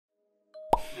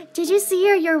Did you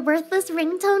see your worthless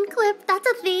ringtone clip? That's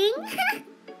a thing?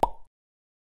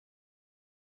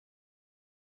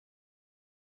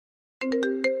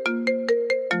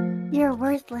 You're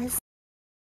worthless.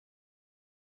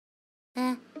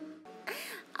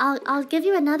 I'll give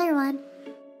you another one.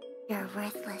 You're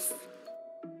worthless.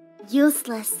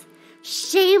 Useless.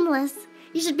 Shameless.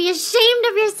 You should be ashamed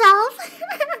of yourself.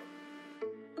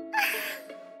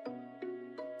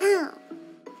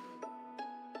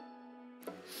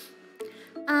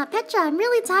 Petra, I'm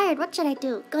really tired. What should I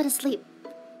do? Go to sleep.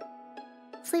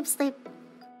 Sleep.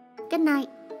 Good night.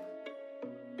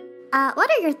 What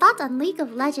are your thoughts on League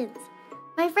of Legends?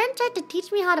 My friend tried to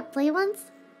teach me how to play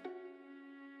once.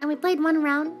 And we played one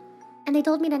round. And they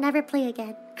told me to never play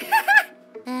again.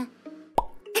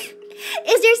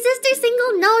 Is your sister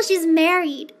single? No, she's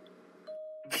married.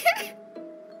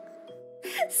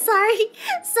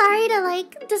 Sorry to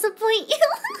like disappoint you.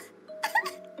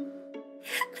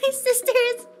 My sister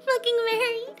is fucking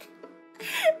married.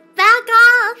 Back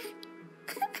off.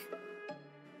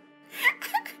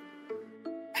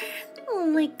 Oh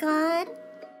my god.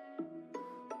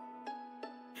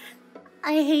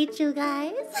 I hate you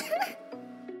guys.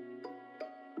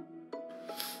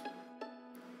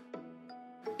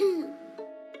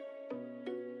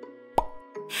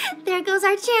 There goes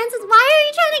our chances. Why are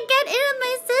you trying to get in with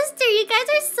my sister? You guys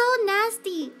are so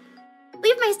nasty.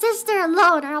 Leave my sister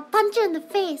alone or I'll punch you in the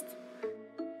face.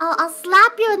 I'll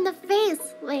slap you in the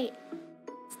face. Wait.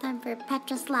 It's time for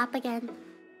Petra slap again.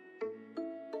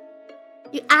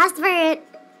 You asked for it.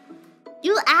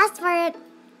 You asked for it.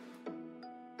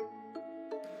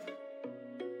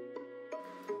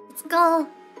 Let's go.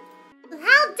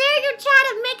 How dare you try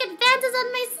to make advances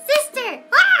on my sister?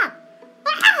 Ah!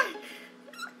 Ah!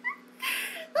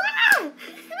 Ah!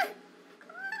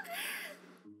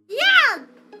 Yeah!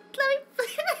 Let me...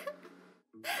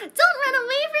 Don't run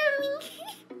away from me!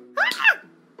 Ah!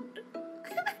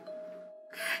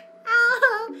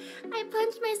 Ow! I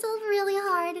punched myself really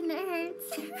hard and it hurts.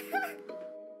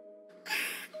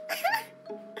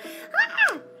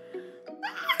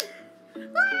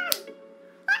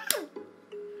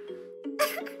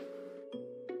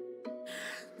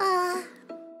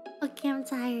 Okay, I'm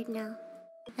tired now.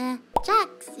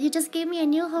 Jax, you just gave me a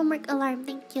new homework alarm.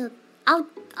 Thank you. I'll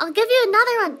give you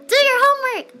another one. Do your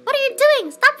homework. What are you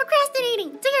doing? Stop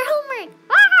procrastinating. Do your homework.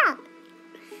 Ah!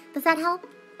 Does that help?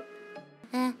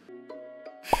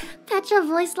 Petra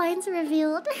voice lines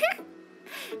revealed.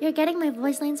 You're getting my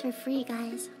voice lines for free,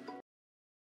 guys.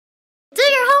 Do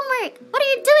your homework. What are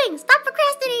you doing? Stop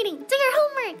procrastinating. Do your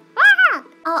homework. Ah!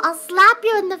 I'll slap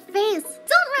you in the face.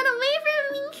 Don't run away from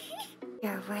me.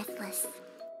 You're worthless.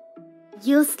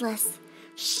 Useless.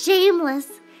 Shameless.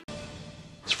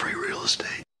 It's free real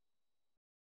estate.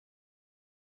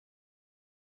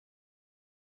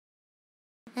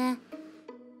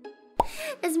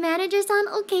 Is Manager-san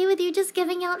okay with you just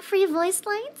giving out free voice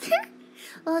lines?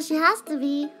 Well, she has to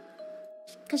be.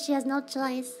 Because she has no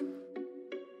choice.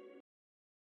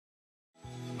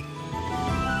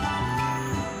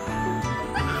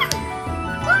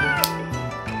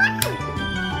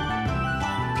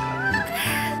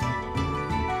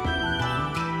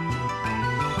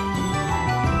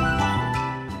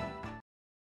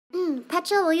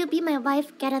 Petra, will you be my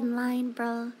wife? Get in line,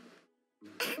 bro.